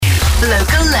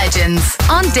Local legends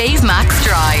on Dave Max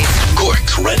Drive.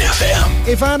 Cork's Red FM.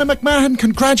 Ivanna McMahon,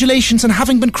 congratulations on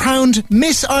having been crowned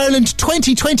Miss Ireland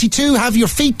 2022. Have your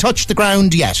feet touched the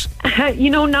ground yet?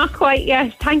 Not quite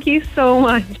yet. Thank you so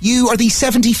much. You are the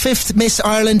 75th Miss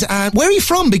Ireland. Where are you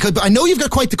from? Because I know you've got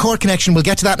quite the Cork connection. We'll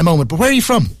get to that in a moment. But where are you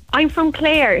from? I'm from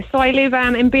Clare, so I live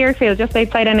in Bearfield, just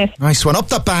outside Ennis. Nice one, up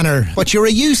that banner. But you're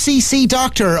a UCC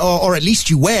doctor, or at least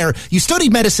you were. You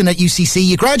studied medicine at UCC,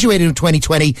 you graduated in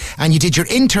 2020, and you did your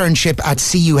internship at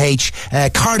CUH,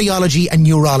 cardiology and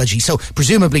neurology. So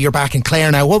presumably you're back in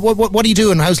Clare now. What are you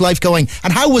doing? How's life going?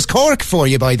 And how was Cork for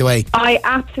you, by the way? I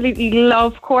absolutely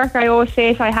love Cork. I always say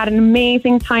it. I had an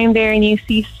amazing time there in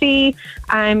UCC.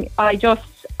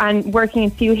 And working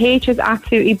in CUH is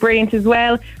absolutely brilliant as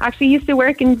well. Actually used to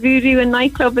work in Voodoo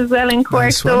Nightclub as well in Cork,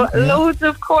 nice one, loads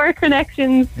of Cork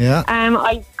connections. Yeah.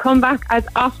 I come back as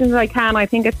often as I can. I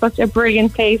think it's such a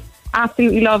brilliant place.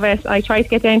 Absolutely love it. I try to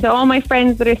get down to all my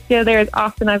friends that are still there as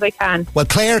often as I can. Well,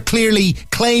 Clare clearly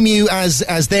claim you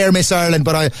as their Miss Ireland,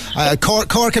 but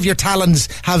Cork have your talons,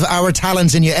 have our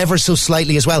talons in you ever so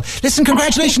slightly as well. Listen,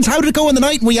 congratulations. How did it go on the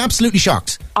night? Were you absolutely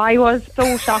shocked? I was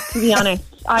so shocked, to be honest.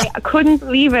 I couldn't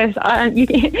believe it.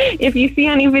 If you see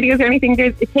any videos or anything,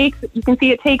 you can see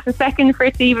it takes a second for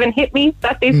it to even hit me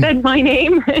that they said my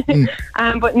name.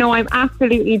 But no, I'm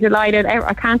absolutely delighted.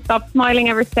 I can't stop smiling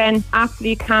ever since.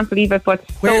 Absolutely can't believe it. But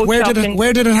where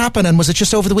did it happen? And was it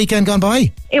just over the weekend gone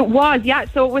by? It was, yeah.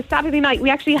 So it was Saturday night. We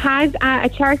actually had a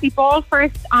charity ball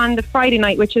first on the Friday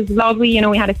night, which is lovely.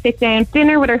 We had a sit down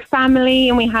dinner with our family,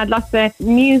 and we had lots of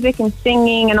music and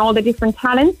singing and all the different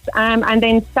talents. And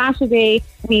then Saturday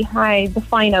we had the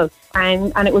finals,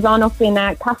 and it was on up in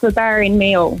Castlebar in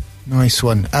Mayo. Nice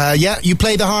one. You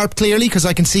play the harp clearly, because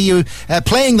I can see you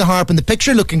playing the harp in the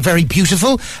picture, looking very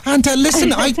beautiful. And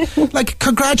listen,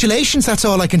 congratulations, that's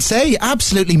all I can say.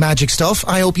 Absolutely magic stuff.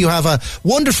 I hope you have a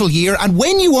wonderful year. And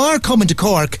when you are coming to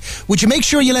Cork, would you make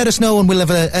sure you let us know, and we'll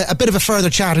have a bit of a further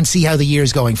chat and see how the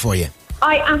year's going for you?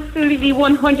 I absolutely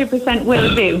 100%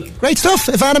 will do. Great stuff.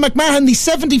 Ivanna McMahon, the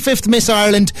 75th Miss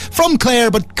Ireland, from Clare,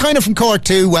 but kind of from Cork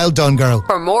too. Well done, girl.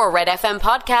 For more Red FM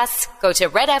podcasts, go to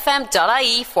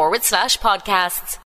redfm.ie/podcasts.